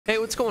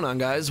What's going on,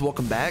 guys?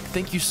 Welcome back.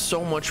 Thank you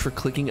so much for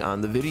clicking on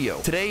the video.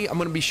 Today I'm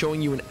going to be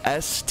showing you an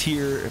S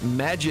tier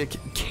magic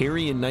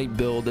Carian knight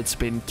build that's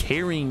been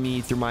carrying me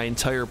through my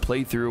entire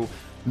playthrough.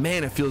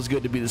 Man, it feels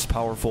good to be this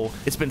powerful.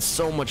 It's been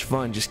so much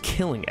fun just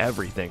killing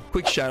everything.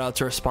 Quick shout out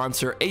to our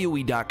sponsor,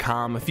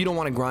 AOE.com. If you don't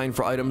want to grind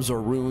for items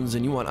or runes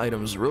and you want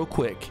items real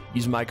quick,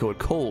 use my code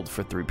COLD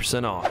for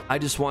 3% off. I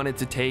just wanted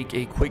to take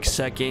a quick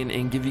second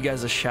and give you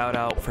guys a shout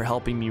out for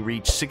helping me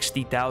reach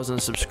 60,000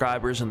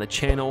 subscribers on the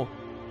channel.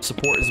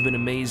 Support has been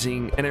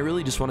amazing, and I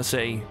really just want to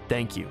say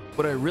thank you.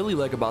 What I really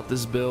like about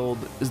this build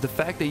is the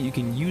fact that you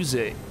can use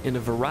it in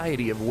a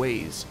variety of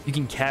ways. You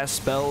can cast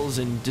spells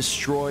and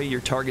destroy your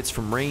targets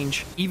from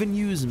range, even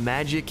use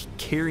magic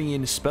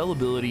Carian spell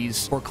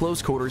abilities for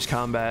close quarters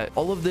combat,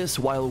 all of this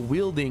while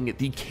wielding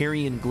the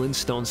Carian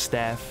glintstone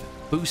staff,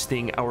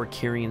 boosting our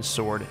Carian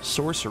sword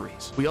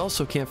sorceries. We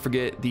also can't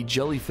forget the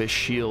jellyfish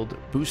shield,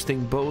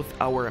 boosting both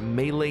our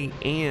melee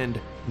and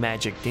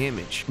magic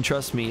damage. And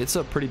trust me, it's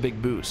a pretty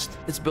big boost.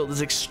 This build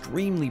is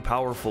extremely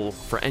powerful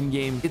for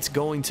endgame. It's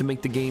going to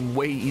make the game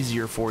way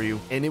easier for you,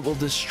 and it will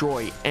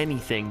destroy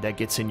anything that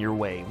gets in your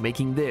way,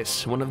 making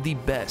this one of the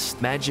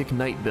best magic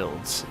knight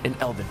builds in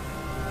Elden.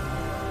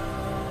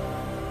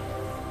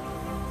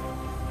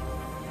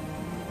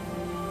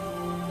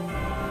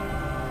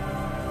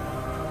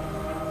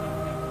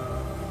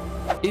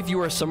 If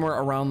you are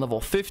somewhere around level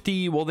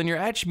 50, well then your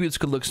attributes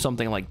could look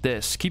something like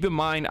this. Keep in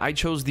mind, I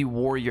chose the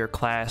warrior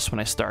class when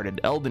I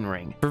started Elden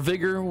Ring. For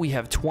vigor, we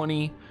have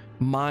 20,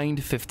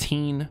 mind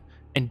 15,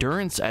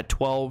 endurance at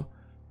 12.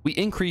 We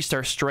increased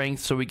our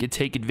strength so we could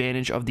take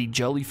advantage of the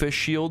jellyfish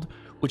shield,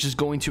 which is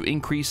going to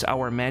increase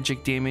our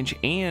magic damage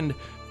and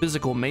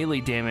physical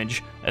melee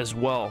damage as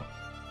well.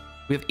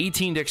 We have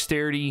 18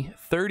 dexterity,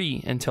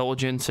 30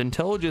 intelligence.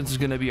 Intelligence is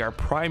going to be our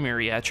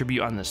primary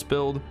attribute on this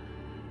build.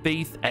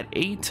 Faith at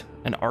 8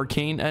 and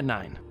Arcane at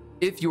 9.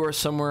 If you are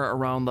somewhere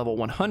around level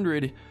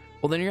 100,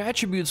 well then your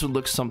attributes would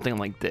look something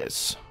like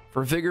this.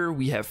 For vigor,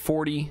 we have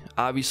 40.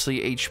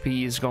 Obviously,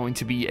 HP is going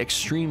to be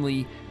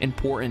extremely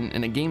important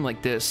in a game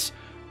like this.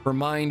 For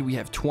mind, we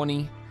have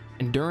 20.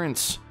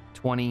 Endurance,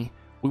 20.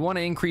 We want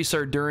to increase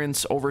our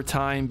endurance over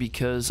time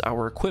because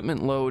our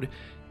equipment load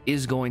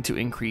is going to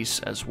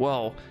increase as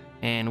well.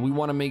 And we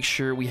want to make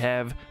sure we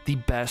have the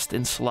best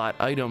in slot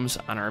items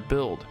on our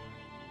build.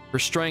 For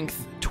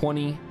strength,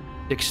 20,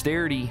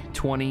 dexterity,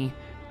 20.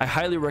 I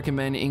highly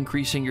recommend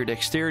increasing your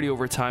dexterity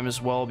over time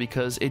as well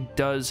because it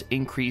does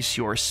increase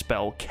your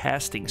spell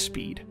casting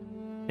speed.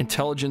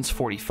 Intelligence,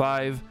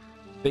 45,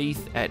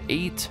 faith at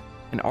 8,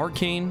 and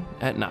arcane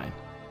at 9.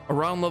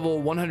 Around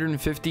level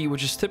 150,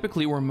 which is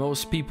typically where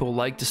most people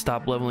like to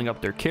stop leveling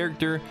up their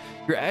character,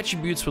 your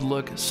attributes would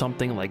look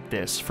something like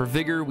this. For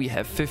vigor, we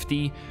have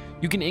 50.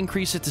 You can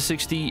increase it to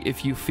 60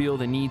 if you feel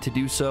the need to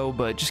do so,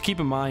 but just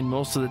keep in mind,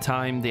 most of the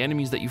time, the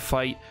enemies that you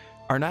fight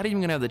are not even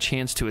going to have the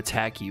chance to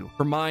attack you.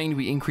 For mind,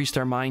 we increased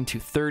our mind to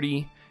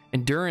 30.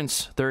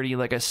 Endurance, 30.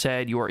 Like I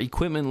said, your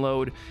equipment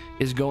load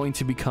is going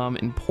to become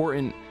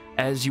important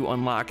as you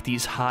unlock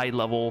these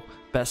high-level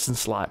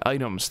best-in-slot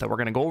items that we're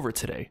going to go over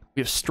today.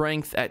 We have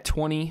strength at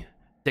 20,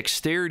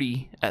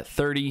 dexterity at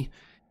 30,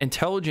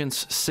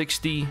 intelligence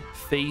 60,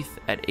 faith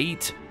at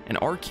 8, and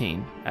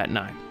arcane at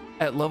 9.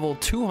 At level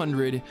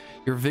 200,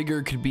 your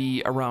vigor could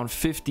be around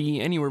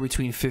 50, anywhere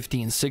between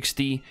 50 and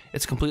 60.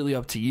 It's completely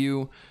up to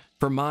you.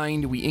 For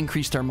mind, we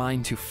increased our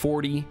mind to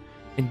 40,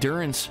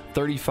 endurance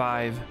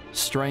 35,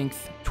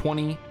 strength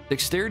 20,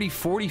 dexterity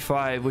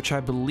 45, which I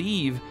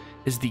believe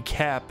is the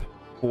cap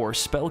for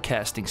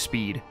spellcasting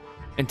speed.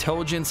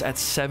 Intelligence at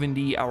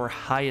 70, our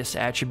highest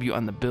attribute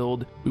on the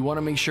build. We want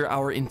to make sure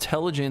our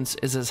intelligence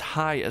is as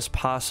high as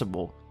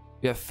possible.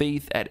 We have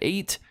faith at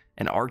 8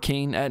 and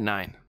arcane at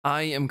 9.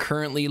 I am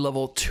currently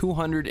level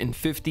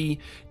 250.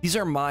 These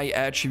are my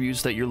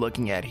attributes that you're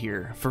looking at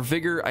here. For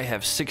vigor, I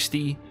have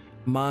 60,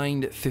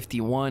 mind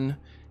 51,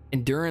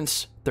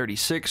 endurance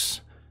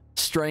 36,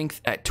 strength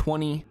at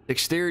 20,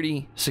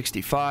 dexterity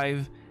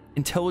 65,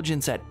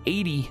 intelligence at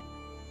 80,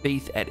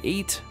 faith at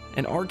 8,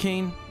 and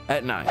arcane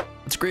at 9.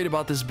 What's great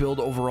about this build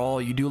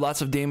overall, you do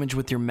lots of damage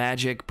with your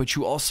magic, but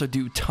you also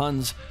do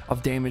tons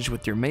of damage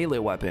with your melee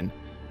weapon.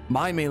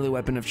 My melee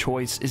weapon of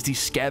choice is the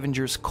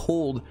Scavenger's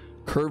Cold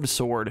Curved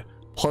Sword,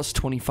 plus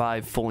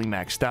 25 fully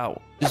maxed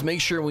out. Just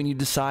make sure when you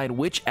decide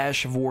which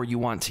Ash of War you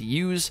want to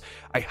use,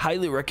 I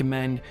highly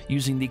recommend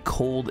using the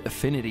Cold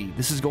Affinity.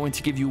 This is going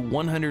to give you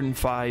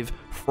 105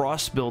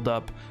 frost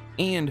buildup,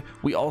 and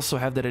we also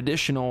have that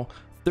additional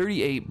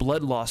 38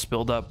 blood loss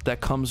buildup that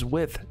comes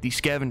with the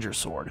Scavenger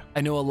Sword.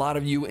 I know a lot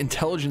of you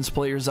intelligence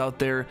players out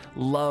there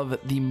love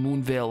the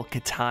MOONVEIL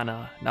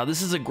Katana. Now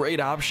this is a great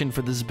option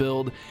for this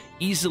build,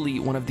 easily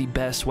one of the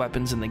best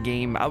weapons in the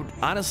game. I would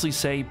honestly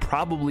say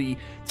probably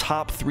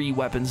top 3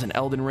 weapons in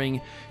Elden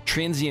Ring.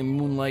 Transient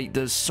Moonlight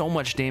does so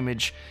much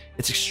damage,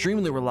 it's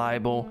extremely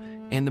reliable,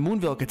 and the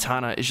MOONVEIL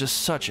Katana is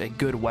just such a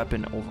good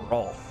weapon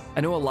overall. I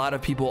know a lot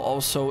of people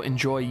also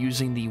enjoy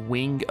using the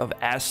Wing of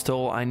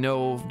Astal. I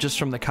know just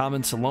from the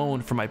comments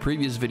alone from my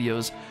previous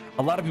videos,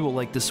 a lot of people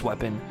like this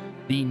weapon.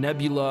 The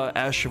Nebula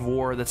Ash of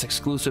War that's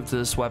exclusive to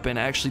this weapon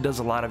actually does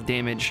a lot of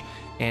damage,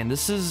 and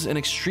this is an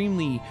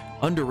extremely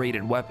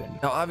underrated weapon.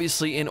 Now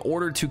obviously, in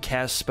order to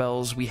cast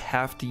spells, we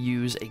have to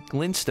use a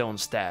Glintstone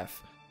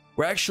staff.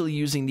 We're actually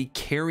using the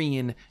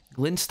Carian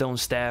Glintstone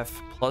staff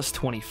plus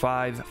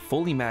 25,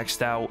 fully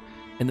maxed out,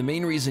 and the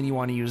main reason you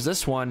want to use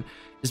this one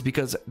is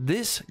because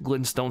this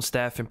Glintstone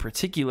staff in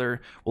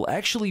particular will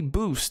actually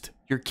boost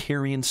your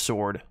Carian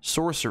sword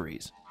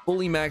sorceries.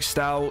 Fully maxed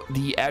out,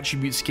 the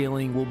attribute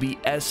scaling will be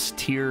S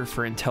tier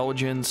for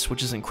intelligence,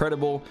 which is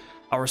incredible.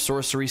 Our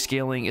sorcery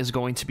scaling is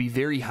going to be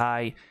very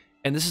high,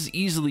 and this is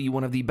easily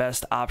one of the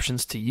best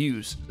options to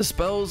use. The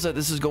spells that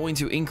this is going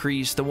to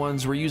increase, the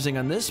ones we're using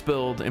on this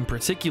build in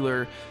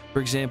particular, for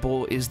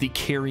example, is the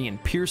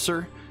Carian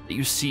Piercer that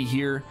you see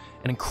here,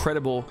 an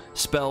incredible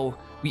spell.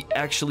 We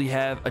actually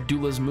have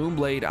Adula's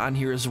Moonblade on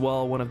here as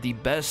well, one of the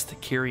best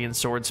Carian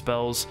sword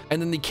spells,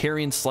 and then the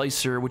Carian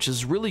Slicer, which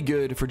is really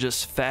good for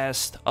just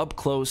fast,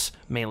 up-close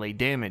melee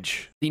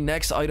damage. The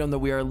next item that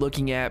we are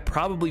looking at,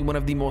 probably one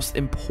of the most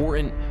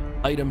important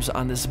items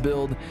on this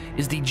build,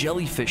 is the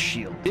Jellyfish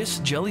Shield. This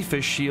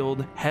Jellyfish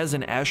Shield has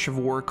an Ash of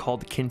War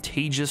called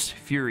Contagious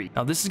Fury.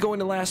 Now this is going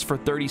to last for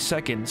 30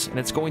 seconds, and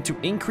it's going to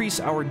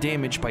increase our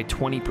damage by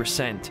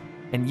 20%.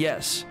 And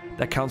yes,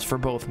 that counts for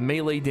both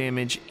melee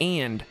damage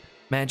and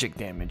magic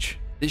damage.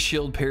 This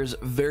shield pairs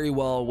very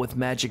well with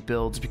magic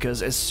builds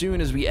because as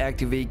soon as we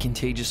activate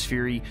Contagious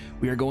Fury,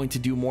 we are going to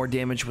do more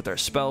damage with our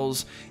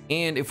spells,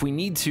 and if we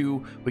need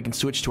to, we can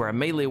switch to our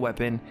melee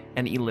weapon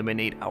and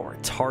eliminate our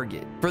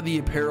target. For the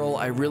apparel,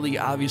 I really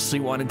obviously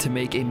wanted to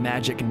make a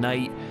magic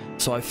knight,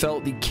 so I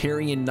felt the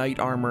Carian Knight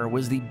armor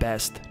was the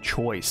best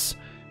choice.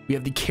 We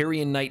have the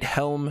Carian Knight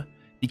helm,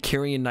 the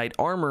Carian Knight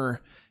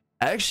armor.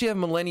 I actually have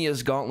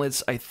Millennia's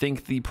gauntlets. I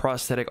think the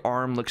prosthetic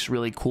arm looks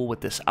really cool with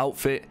this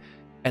outfit.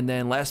 And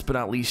then last but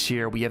not least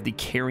here, we have the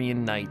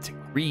Carian Knight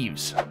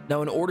Greaves.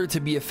 Now, in order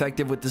to be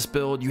effective with this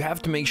build, you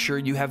have to make sure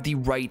you have the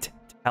right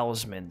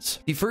talismans.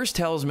 The first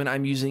talisman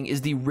I'm using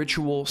is the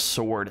Ritual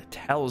Sword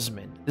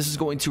Talisman. This is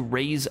going to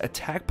raise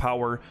attack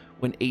power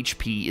when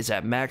HP is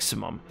at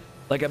maximum.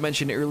 Like I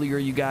mentioned earlier,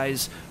 you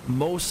guys,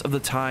 most of the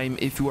time,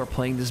 if you are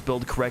playing this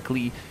build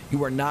correctly,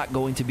 you are not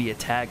going to be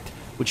attacked,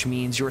 which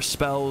means your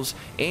spells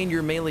and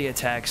your melee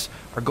attacks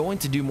are going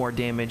to do more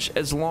damage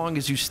as long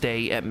as you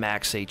stay at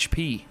max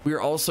HP. We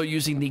are also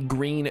using the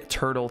Green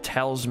Turtle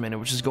Talisman,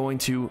 which is going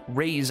to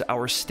raise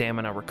our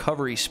stamina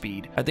recovery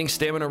speed. I think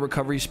stamina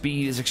recovery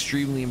speed is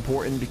extremely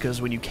important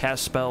because when you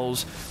cast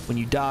spells, when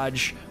you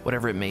dodge,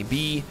 whatever it may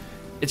be,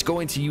 it's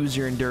going to use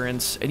your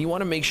endurance, and you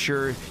want to make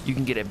sure you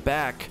can get it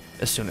back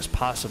as soon as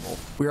possible.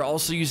 We are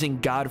also using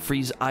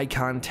Godfrey's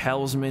Icon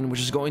Talisman,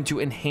 which is going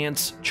to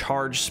enhance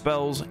charge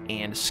spells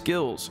and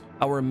skills.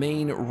 Our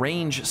main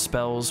range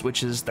spells,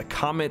 which is the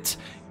Comet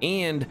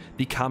and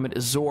the Comet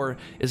AZUR,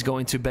 is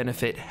going to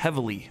benefit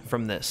heavily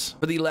from this.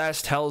 For the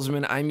last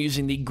talisman, I'm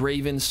using the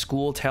Graven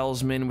School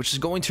Talisman, which is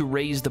going to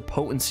raise the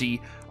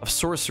potency of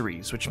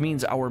sorceries, which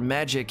means our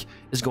magic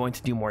is going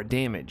to do more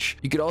damage.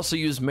 You could also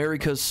use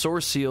Marika's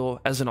Source Seal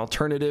as an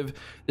alternative.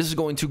 This is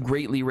going to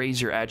greatly raise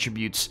your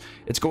attributes.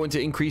 It's going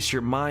to increase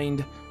your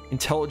mind,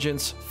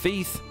 intelligence,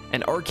 faith,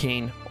 and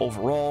arcane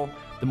overall.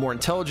 The more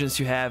intelligence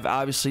you have,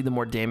 obviously, the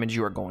more damage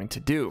you are going to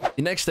do.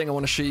 The next thing I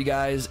want to show you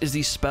guys is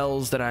the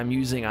spells that I'm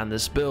using on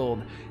this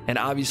build. And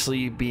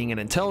obviously, being an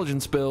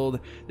intelligence build,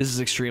 this is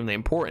extremely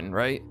important,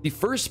 right? The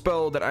first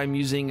spell that I'm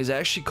using is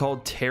actually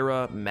called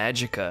Terra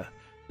Magica.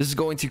 This is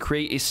going to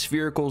create a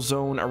spherical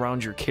zone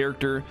around your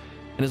character.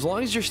 And as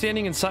long as you're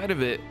standing inside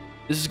of it,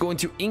 this is going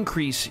to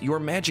increase your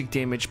magic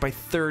damage by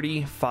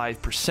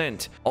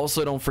 35%.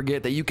 Also, don't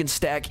forget that you can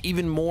stack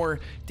even more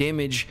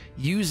damage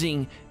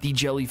using the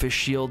Jellyfish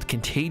Shield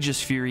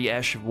Contagious Fury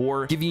Ash of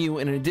War, giving you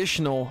an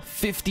additional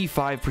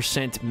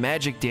 55%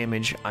 magic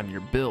damage on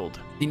your build.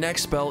 The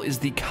next spell is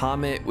the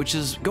Comet, which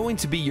is going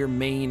to be your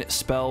main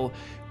spell.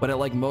 What I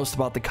like most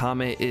about the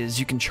Comet is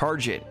you can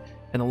charge it,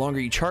 and the longer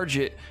you charge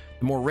it,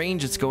 the more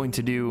range it's going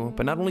to do.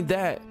 But not only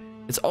that,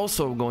 it's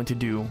also going to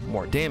do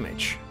more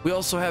damage. We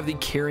also have the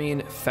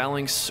Carian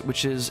Phalanx,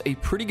 which is a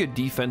pretty good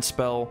defense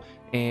spell,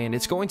 and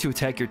it's going to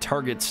attack your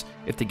targets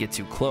if they get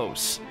too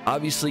close.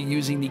 Obviously,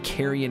 using the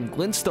Carian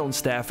Glintstone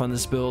staff on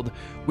this build,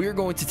 we are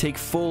going to take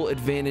full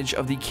advantage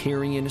of the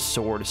Carian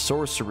sword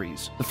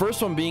sorceries. The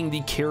first one being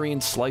the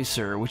Carian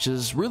Slicer, which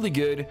is really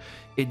good.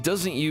 It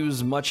doesn't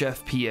use much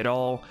FP at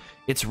all.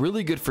 It's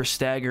really good for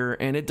stagger,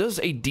 and it does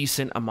a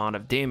decent amount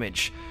of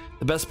damage.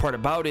 The best part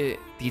about it,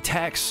 the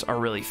attacks are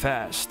really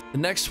fast. The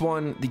next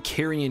one, the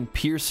Carian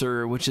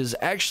Piercer, which is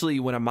actually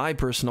one of my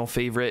personal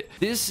favorite.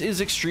 This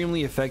is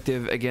extremely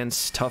effective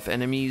against tough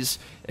enemies.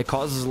 It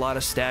causes a lot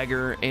of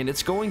stagger, and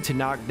it's going to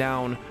knock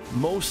down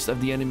most of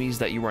the enemies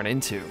that you run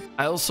into.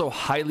 I also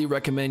highly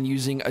recommend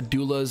using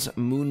Adula's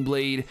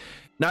Moonblade.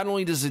 Not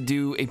only does it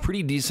do a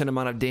pretty decent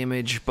amount of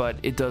damage, but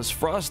it does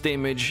frost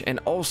damage and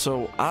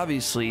also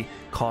obviously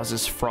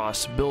causes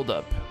frost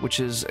buildup, which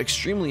is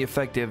extremely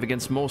effective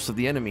against most of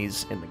the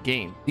enemies in the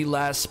game. The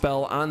last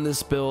spell on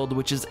this build,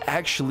 which is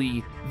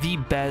actually the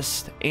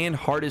best and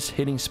hardest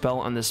hitting spell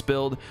on this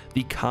build,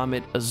 the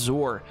Comet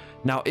AZUR.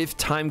 Now, if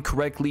timed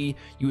correctly,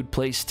 you would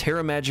place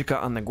Terra Magica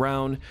on the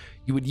ground,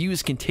 you would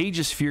use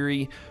Contagious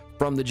Fury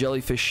from the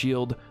Jellyfish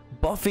shield,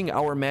 buffing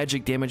our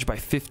magic damage by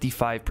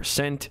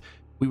 55%.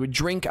 We would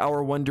drink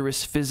our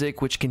Wondrous Physic,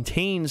 which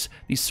contains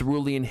the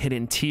Cerulean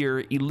Hidden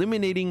Tear,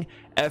 eliminating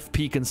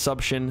FP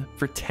consumption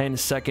for 10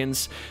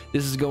 seconds.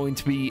 This is going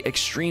to be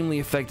extremely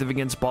effective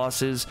against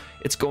bosses.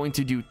 It's going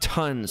to do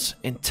tons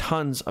and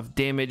tons of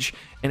damage,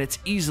 and it's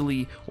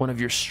easily one of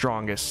your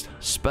strongest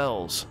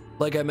spells.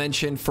 Like I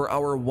mentioned, for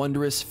our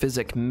Wondrous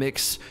Physic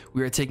mix,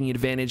 we are taking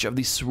advantage of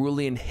the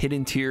Cerulean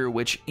Hidden Tear,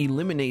 which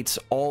eliminates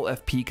all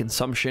FP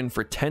consumption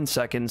for 10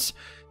 seconds.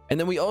 And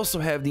then we also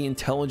have the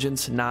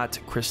Intelligence Knot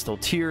Crystal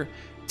Tier,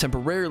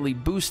 temporarily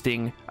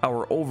boosting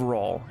our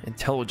overall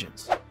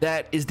intelligence.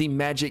 That is the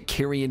Magic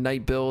Carian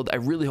Knight build. I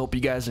really hope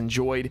you guys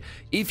enjoyed.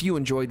 If you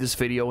enjoyed this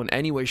video in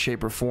any way,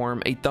 shape, or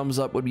form, a thumbs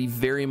up would be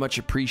very much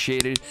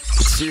appreciated. It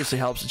seriously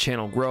helps the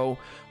channel grow.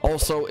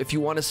 Also, if you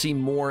want to see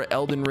more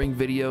Elden Ring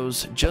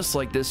videos just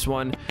like this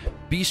one,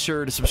 be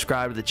sure to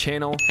subscribe to the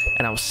channel,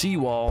 and I'll see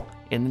you all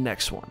in the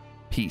next one.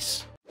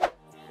 Peace.